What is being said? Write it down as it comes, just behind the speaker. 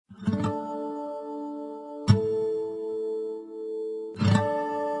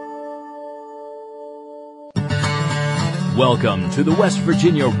Welcome to the West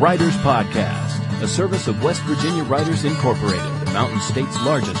Virginia Writers Podcast, a service of West Virginia Writers Incorporated, the Mountain State's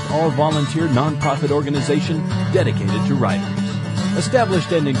largest all-volunteer nonprofit organization dedicated to writers.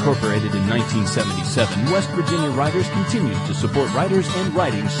 Established and incorporated in 1977, West Virginia Writers continues to support writers and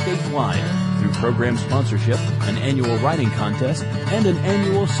writing statewide through program sponsorship, an annual writing contest, and an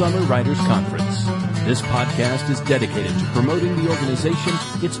annual Summer Writers Conference. This podcast is dedicated to promoting the organization,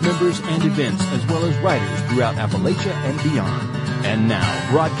 its members, and events, as well as writers throughout Appalachia and beyond. And now,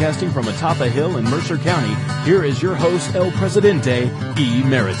 broadcasting from atop a hill in Mercer County, here is your host, El Presidente,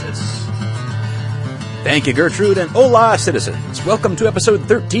 Emeritus. Thank you, Gertrude, and hola, citizens. Welcome to episode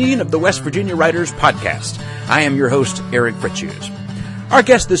 13 of the West Virginia Writers Podcast. I am your host, Eric Fritschus. Our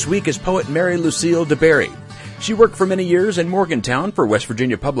guest this week is poet Mary Lucille DeBerry. She worked for many years in Morgantown for West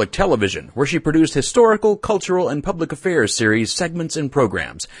Virginia Public Television, where she produced historical, cultural, and public affairs series, segments, and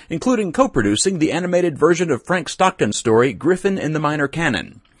programs, including co-producing the animated version of Frank Stockton's story, Griffin in the Minor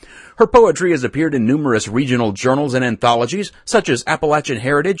Canon. Her poetry has appeared in numerous regional journals and anthologies, such as Appalachian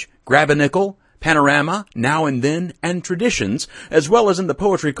Heritage, Grab a Nickel, Panorama, Now and Then, and Traditions, as well as in the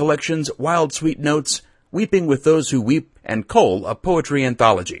poetry collections Wild Sweet Notes, Weeping with Those Who Weep, and Cole, a poetry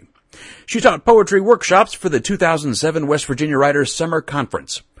anthology. She taught poetry workshops for the 2007 West Virginia Writers Summer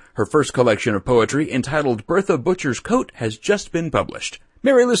Conference. Her first collection of poetry, entitled Bertha Butcher's Coat, has just been published.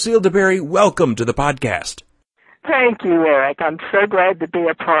 Mary Lucille DeBerry, welcome to the podcast. Thank you, Eric. I'm so glad to be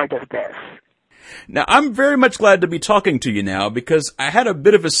a part of this. Now, I'm very much glad to be talking to you now because I had a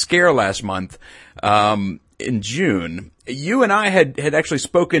bit of a scare last month in June. You and I had actually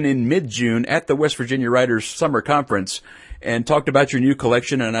spoken in mid-June at the West Virginia Writers Summer Conference and talked about your new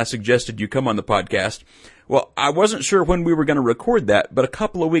collection, and I suggested you come on the podcast. Well, I wasn't sure when we were going to record that, but a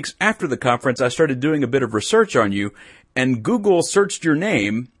couple of weeks after the conference, I started doing a bit of research on you, and Google searched your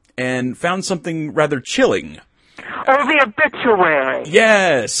name and found something rather chilling. Oh, the obituary.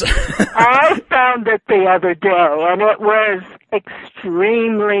 Yes. I found it the other day, and it was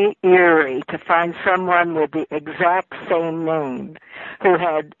extremely eerie to find someone with the exact same name who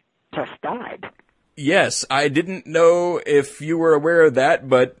had just died. Yes, I didn't know if you were aware of that,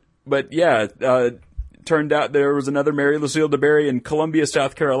 but yeah, turned out there was another Mary Lucille DeBerry in Columbia,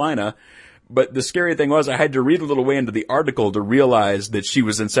 South Carolina. But the scary thing was I had to read a little way into the article to realize that she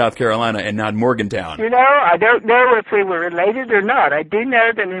was in South Carolina and not Morgantown. You know, I don't know if we were related or not. I do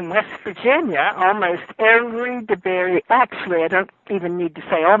know that in West Virginia, almost every DeBerry, actually I don't even need to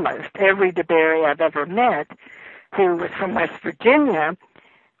say almost, every DeBerry I've ever met who was from West Virginia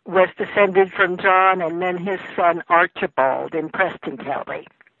was descended from John and then his son Archibald in Preston County.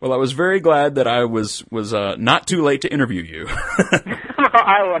 Well, I was very glad that I was not too late to interview you.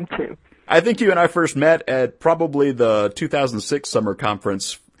 I am too. I think you and I first met at probably the 2006 summer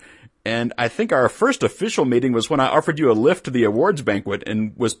conference, and I think our first official meeting was when I offered you a lift to the awards banquet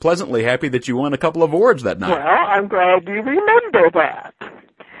and was pleasantly happy that you won a couple of awards that night. Well, I'm glad you remember that.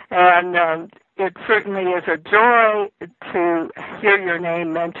 And it certainly is a joy to hear your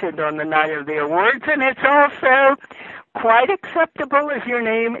name mentioned on the night of the awards, and it's also quite acceptable if your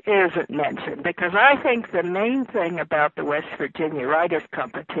name isn't mentioned, because I think the main thing about the West Virginia Writers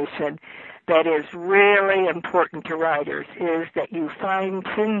Competition that is really important to writers is that you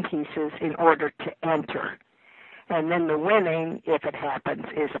fine-tune pieces in order to enter. And then the winning, if it happens,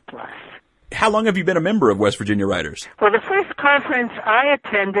 is a plus. How long have you been a member of West Virginia Writers? Well, the first conference I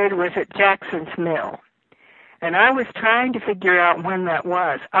attended was at Jackson's Mill, and I was trying to figure out when that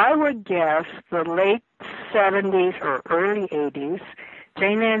was. I would guess the late 70s or early 80s.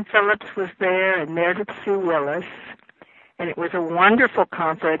 Jane Ann Phillips was there and Meredith Sue Willis, and it was a wonderful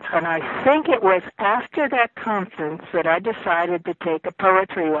conference, and I think it was after that conference that I decided to take a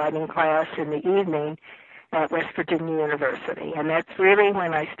poetry writing class in the evening at West Virginia University, and that's really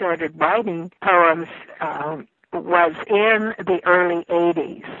when I started writing poems, was in the early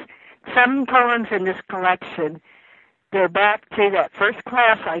 80s. Some poems in this collection go back to that first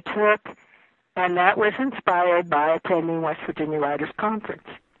class I took, and that was inspired by attending West Virginia Writers Conference.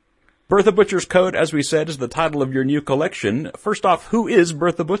 Bertha Butcher's Coat, as we said, is the title of your new collection. First off, who is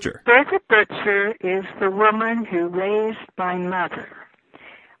Bertha Butcher? Bertha Butcher is the woman who raised my mother.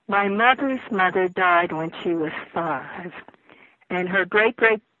 My mother's mother died when she was 5, and her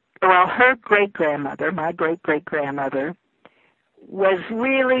great-great-grandmother, my great-great-grandmother, was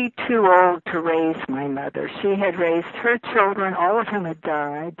really too old to raise my mother. She had raised her children, all of whom had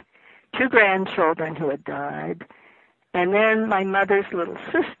died, 2 grandchildren who had died, and then my mother's little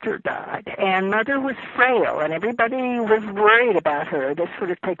sister died, and Mother was frail, and everybody was worried about her. This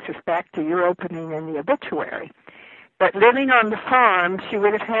sort of takes us back to your opening in the obituary. But living on the farm, she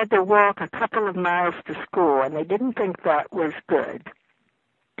would have had to walk a couple of miles to school, and they didn't think that was good.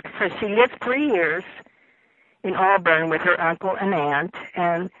 So she lived 3 years in Auburn with her uncle and aunt,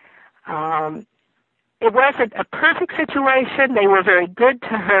 and it wasn't a perfect situation. They were very good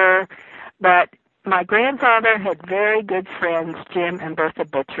to her, but my grandfather had very good friends, Jim and Bertha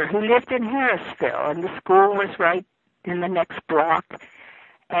Butcher, who lived in Harrisville, and the school was right in the next block.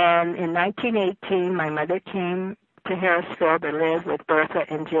 And in 1918, my mother came to Harrisville to live with Bertha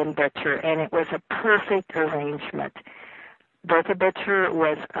and Jim Butcher, and it was a perfect arrangement. Bertha Butcher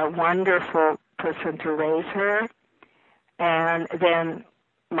was a wonderful person to raise her, and then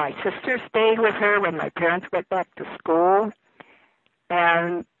my sister stayed with her when my parents went back to school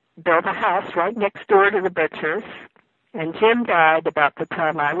and built a house right next door to the Butchers, and Jim died about the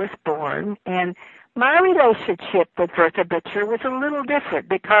time I was born, and my relationship with Bertha Butcher was a little different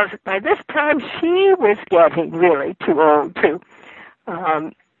because by this time she was getting really too old to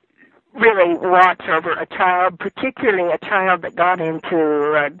really watch over a child, particularly a child that got into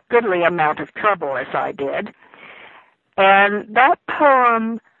a goodly amount of trouble as I did. And that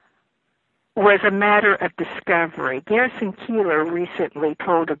poem was a matter of discovery. Garrison Keillor recently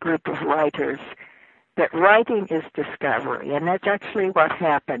told a group of writers that writing is discovery, and that's actually what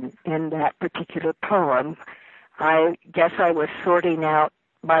happened in that particular poem. I guess I was sorting out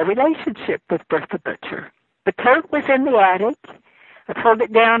my relationship with Bertha Butcher. The coat was in the attic. I pulled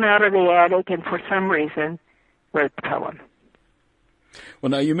it down out of the attic and for some reason wrote the poem. Well,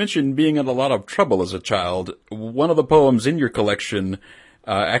 now you mentioned being in a lot of trouble as a child. One of the poems in your collection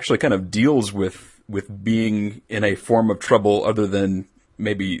actually kind of deals with being in a form of trouble other than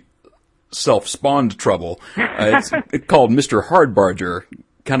maybe self-spawned trouble. It's called Mr. Hardbarger.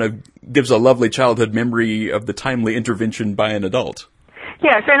 Kind of gives a lovely childhood memory of the timely intervention by an adult.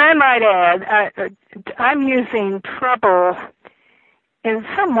 Yes, and I might add, I'm using trouble in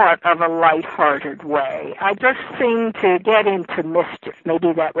somewhat of a light-hearted way. I just seem to get into mischief.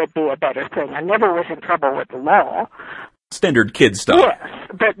 Maybe that would be a better thing. I never was in trouble with the law. Standard kid stuff. Yes,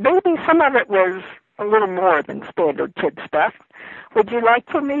 but maybe some of it was a little more than standard kid stuff. Would you like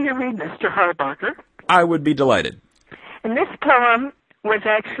for me to read Mr. Hardbarger? I would be delighted. And this poem was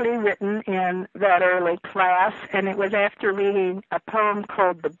actually written in that early class, and it was after reading a poem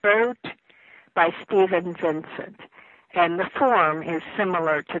called The Boat by Stephen Vincent. And the form is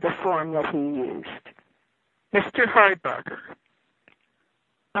similar to the form that he used. Mr. Hardbarger,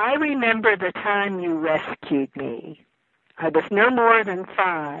 I remember the time you rescued me. I was no more than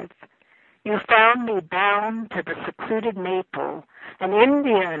 5. You found me bound to the secluded maple, an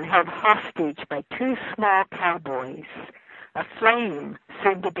Indian held hostage by 2 small cowboys. A flame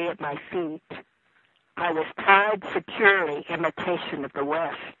seemed to be at my feet. I was tied securely, imitation of the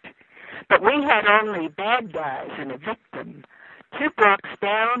West. But we had only bad guys and a victim. 2 blocks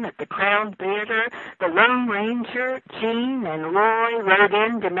down at the Crown Theater, the Lone Ranger, Gene, and Roy rode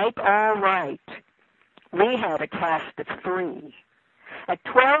in to make all right. We had a cast of 3. At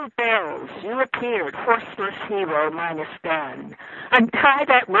 12 bells, you appeared, horseless hero minus gun. Untie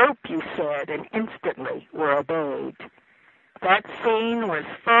that rope, you said, and instantly were obeyed. That scene was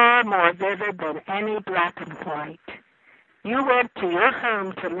far more vivid than any black and white. You went to your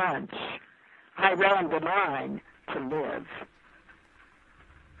home to lunch. I ran to mine to live.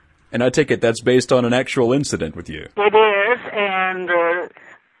 And I take it that's based on an actual incident with you. It is, and the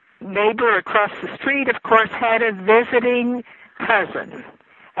neighbor across the street, of course, had a visiting cousin.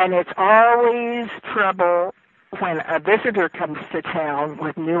 And it's always trouble when a visitor comes to town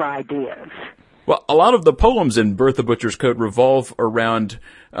with new ideas. Well, a lot of the poems in Bertha Butcher's Coat revolve around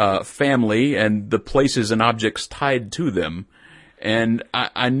family and the places and objects tied to them. And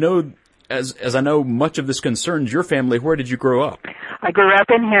I know, as I know much of this concerns your family, where did you grow up? I grew up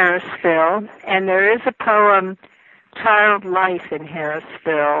in Harrisville, and there is a poem, Child Life in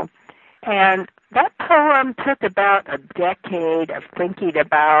Harrisville, and that poem took about a decade of thinking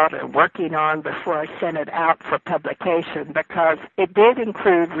about and working on before I sent it out for publication because it did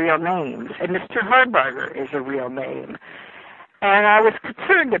include real names, and Mr. Hardbarger is a real name. And I was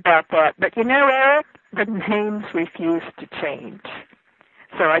concerned about that, but you know, Eric, the names refused to change.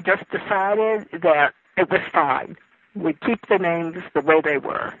 So I just decided that it was fine. We'd keep the names the way they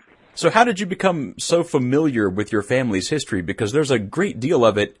were. So how did you become so familiar with your family's history? Because there's a great deal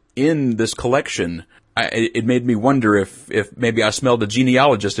of it in this collection. It made me wonder if maybe I smelled a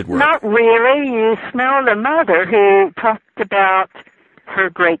genealogist at work. Not really. You smelled a mother who talked about her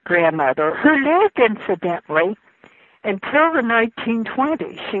great-grandmother, who lived, incidentally, until the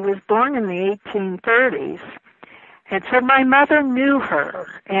 1920s. She was born in the 1830s. And so my mother knew her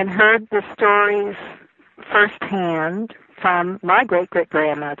and heard the stories firsthand from my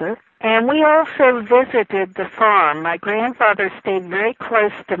great-great-grandmother. And we also visited the farm. My grandfather stayed very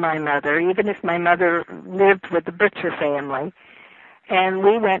close to my mother, even if my mother lived with the Butcher family. And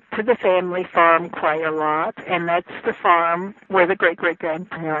we went to the family farm quite a lot, and that's the farm where the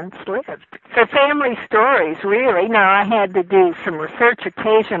great-great-grandparents lived. So family stories, really. Now, I had to do some research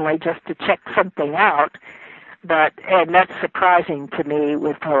occasionally just to check something out, and that's surprising to me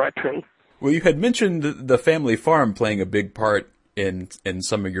with poetry. Well, you had mentioned the family farm playing a big part in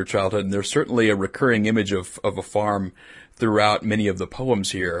some of your childhood, and there's certainly a recurring image of a farm throughout many of the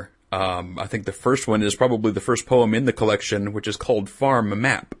poems here. I think the first one is probably the first poem in the collection, which is called Farm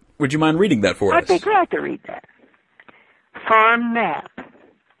Map. Would you mind reading that for us? I'd be glad to read that. Farm Map.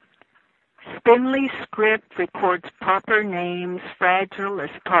 Spindly script records proper names, fragile as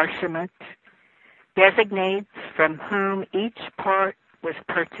parchment, designates from whom each part was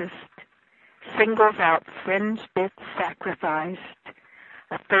purchased, singles out fringe bits sacrificed,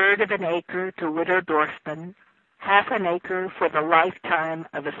 1/3 of an acre to Widow Dorfman, 1/2 an acre for the lifetime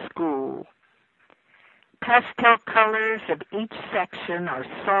of a school. Pastel colors of each section are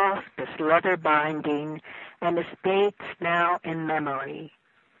soft as leather binding and as dates now in memory.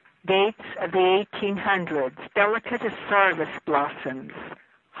 Dates of the 1800s, delicate as sarvice blossoms,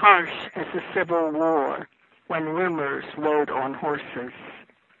 harsh as the Civil War, when rumors rode on horses.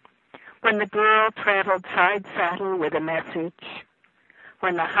 When the girl traveled side saddle with a message,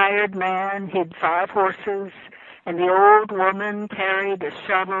 when the hired man hid 5 horses, and the old woman carried a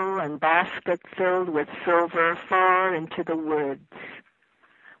shovel and basket filled with silver far into the woods,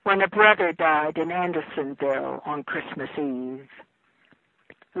 when a brother died in Andersonville on Christmas Eve.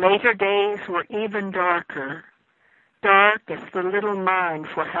 Later days were even darker, dark as the little mine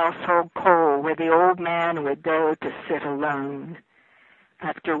for household coal where the old man would go to sit alone.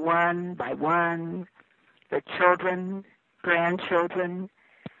 After one by one, the children, grandchildren,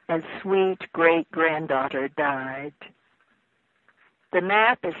 and sweet great-granddaughter died. The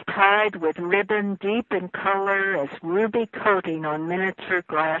map is tied with ribbon deep in color as ruby coating on miniature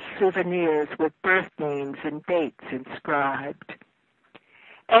glass souvenirs with birth names and dates inscribed.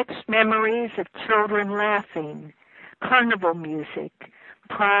 Etched memories of children laughing, carnival music,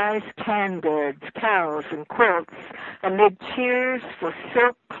 prize canned cows and quilts, amid cheers for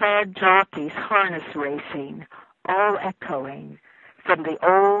silk-clad jockeys harness racing, all echoing from the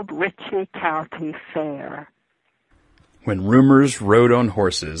old Ritchie County Fair. When rumors rode on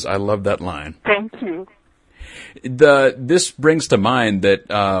horses. I love that line. Thank you. This brings to mind that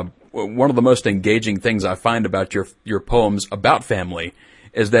one of the most engaging things I find about your poems about family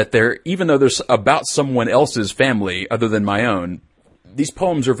is that even though there's about someone else's family other than my own, these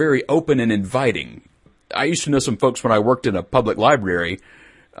poems are very open and inviting. I used to know some folks when I worked in a public library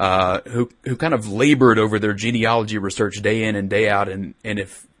who kind of labored over their genealogy research day in and day out, and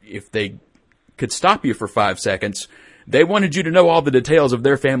if they could stop you for 5 seconds, they wanted you to know all the details of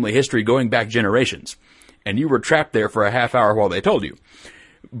their family history going back generations, and you were trapped there for a half hour while they told you.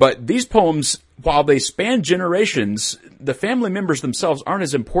 But these poems, while they span generations, the family members themselves aren't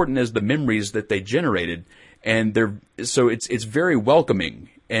as important as the memories that they generated, and so it's very welcoming,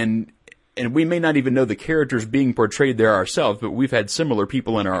 and we may not even know the characters being portrayed there ourselves, but we've had similar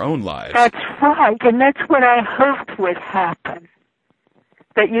people in our own lives. That's right, and that's what I hoped would happen,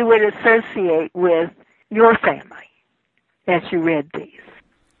 that you would associate with your family as you read these.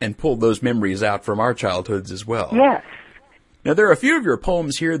 And pull those memories out from our childhoods as well. Yes. Now, there are a few of your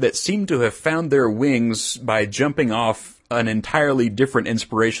poems here that seem to have found their wings by jumping off an entirely different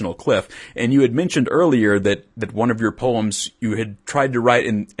inspirational cliff. And you had mentioned earlier that one of your poems you had tried to write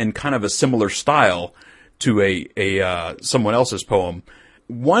in kind of a similar style to a someone else's poem.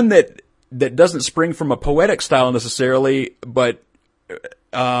 One that doesn't spring from a poetic style necessarily, but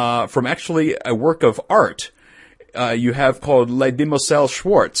from actually a work of art. You have called Les Demoiselles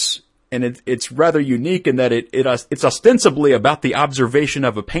Schwartz. And it's rather unique in that it's ostensibly about the observation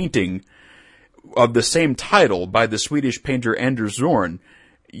of a painting of the same title by the Swedish painter Anders Zorn,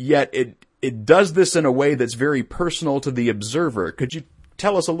 yet it does this in a way that's very personal to the observer. Could you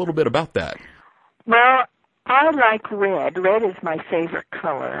tell us a little bit about that? Well, I like red. Red is my favorite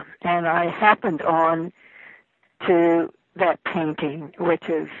color, and I happened on to that painting, which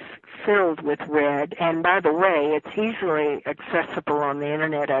is filled with red. And by the way, it's easily accessible on the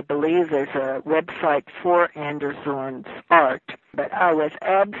internet. I believe there's a website for Anders Zorn's art. But I was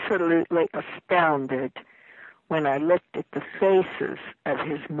absolutely astounded when I looked at the faces of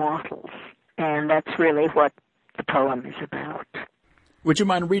his models. And that's really what the poem is about. Would you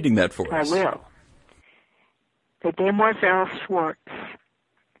mind reading that for us? I will. The Demoiselle Schwartz.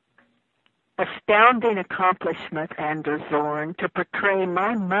 A astounding accomplishment, Anders Zorn, to portray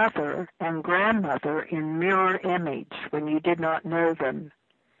my mother and grandmother in mirror image when you did not know them.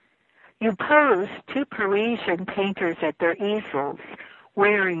 You posed two Parisian painters at their easels,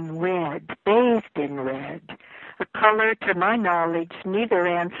 wearing red, bathed in red, a color, to my knowledge, neither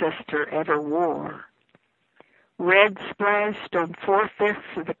ancestor ever wore. Red splashed on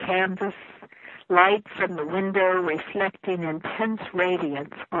 4/5 of the canvas, light from the window reflecting intense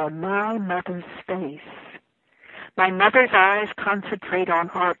radiance on my mother's face. My mother's eyes concentrate on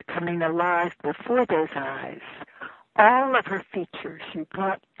art coming alive before those eyes. All of her features you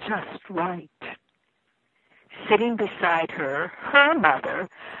got just right. Sitting beside her, her mother,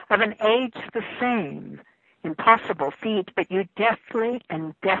 of an age the same. Impossible feat, but you deftly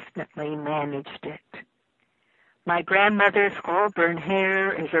and definitely managed it. My grandmother's auburn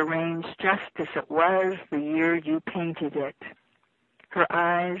hair is arranged just as it was the year you painted it. Her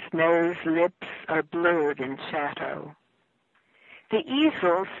eyes, nose, lips are blurred in shadow. The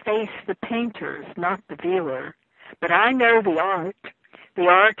easels face the painters, not the viewer, but I know the art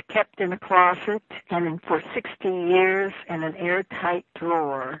kept in a closet and for 60 years in an airtight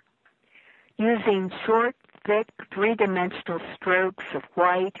drawer. Using short, thick, three-dimensional strokes of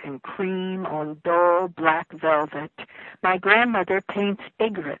white and cream on dull black velvet, my grandmother paints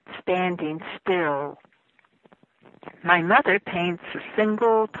Igret standing still. My mother paints a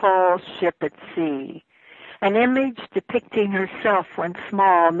single tall ship at sea, an image depicting herself when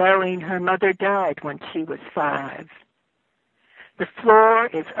small, knowing her mother died when she was 5. The floor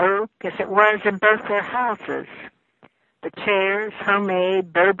is oak as it was in both their houses. The chairs,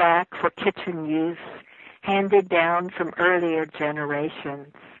 homemade, Burback for kitchen use, handed down from earlier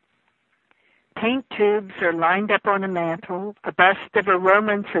generations. Paint tubes are lined up on a mantel. A bust of a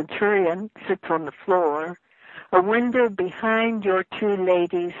Roman centurion sits on the floor. A window behind your two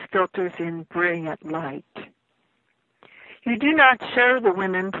ladies filters in brilliant light. You do not show the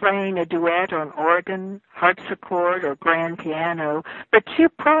women playing a duet on organ, harpsichord, or grand piano, but you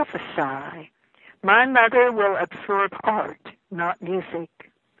prophesy. My mother will absorb art, not music.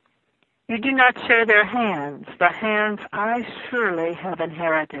 You do not show their hands, the hands I surely have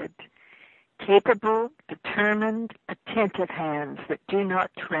inherited. Capable, determined, attentive hands that do not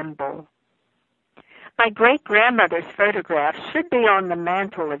tremble. My great-grandmother's photographs should be on the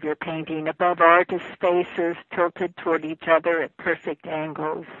mantel of your painting, above artists' faces tilted toward each other at perfect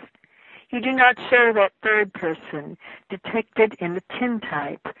angles. You do not show that third person, depicted in the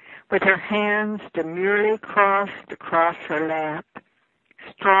tintype, with her hands demurely crossed across her lap.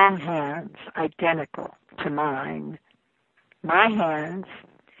 Strong hands, identical to mine. My hands,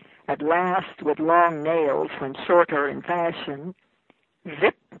 at last with long nails when shorter in fashion,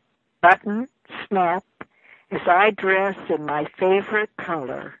 zip, button, snap, as I dress in my favorite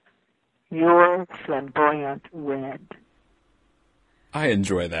color, your flamboyant red. I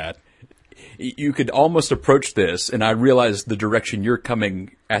enjoy that. You could almost approach this, and I realize the direction you're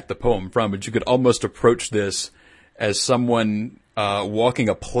coming at the poem from, but you could almost approach this as someone walking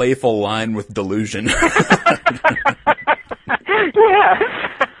a playful line with delusion. Yes,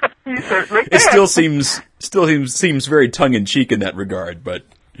 you certainly can. It still seems very tongue-in-cheek in that regard, but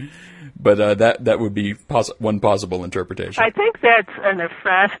that would be one possible interpretation. I think that's an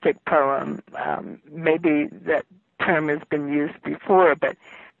ekphrastic poem. Maybe that term has been used before, but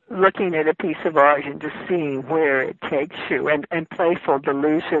looking at a piece of art and just seeing where it takes you, and playful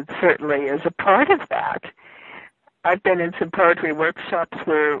delusion certainly is a part of that. I've been in some poetry workshops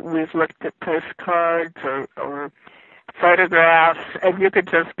where we've looked at postcards or photographs, and you could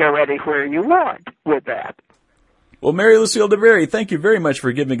just go anywhere you want with that. Well, Mary Lucille DeBerry, thank you very much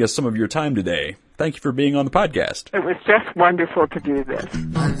for giving us some of your time today. Thank you for being on the podcast. It was just wonderful to do this.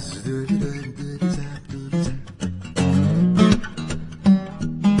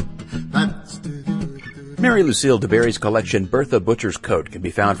 Mary Lucille DeBerry's collection, Bertha Butcher's Coat, can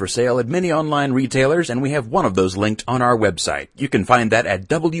be found for sale at many online retailers, and we have one of those linked on our website. You can find that at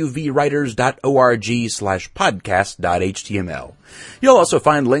wvwriters.org/podcast.html. You'll also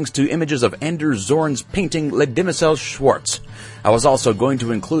find links to images of Anders Zorn's painting Le Demoiselle Schwartz. I was also going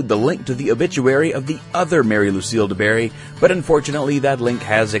to include the link to the obituary of the other Mary Lucille DeBerry, but unfortunately that link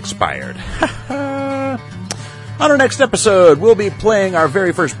has expired. On our next episode, we'll be playing our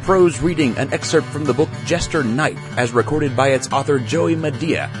very first prose reading, an excerpt from the book Jester Knight, as recorded by its author Joey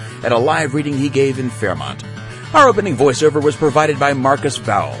Medea at a live reading he gave in Fairmont. Our opening voiceover was provided by Marcus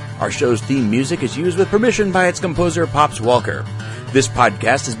Vowell. Our show's theme music is used with permission by its composer, Pops Walker. This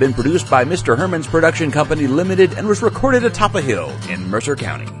podcast has been produced by Mr. Herman's Production Company Limited and was recorded atop a hill in Mercer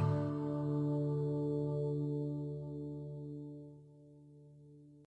County.